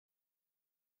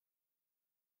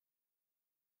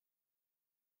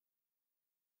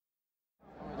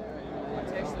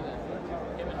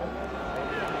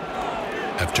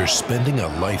After spending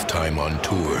a lifetime on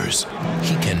tours,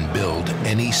 he can build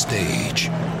any stage,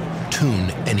 tune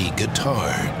any guitar,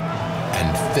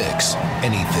 and fix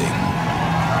anything.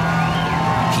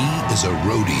 He is a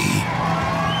roadie,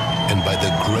 and by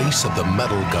the grace of the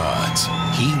metal gods,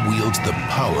 he wields the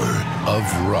power of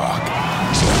rock.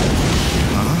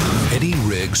 Eddie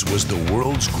Riggs was the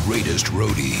world's greatest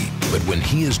roadie, but when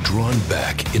he is drawn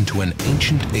back into an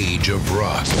ancient age of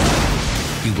rock,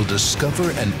 he will discover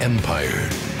an empire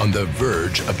on the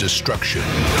verge of destruction.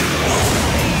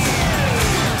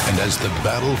 And as the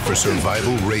battle for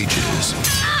survival rages...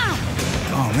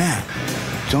 Oh, man.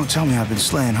 Don't tell me I've been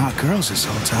slaying hot girls this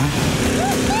whole time.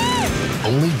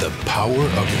 Only the power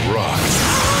of rock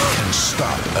can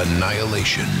stop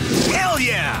annihilation. Hell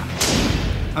yeah!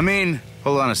 I mean,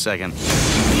 hold on a second.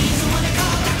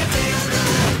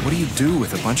 What do you do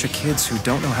with a bunch of kids who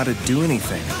don't know how to do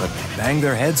anything but bang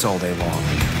their heads all day long?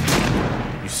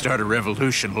 You start a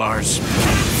revolution, Lars.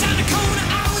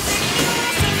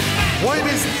 What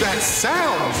is that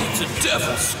sound? It's a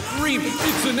devil screaming.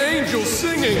 It's an angel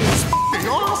singing. It's f***ing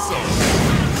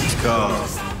awesome. It's called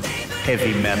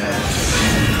heavy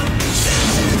metal.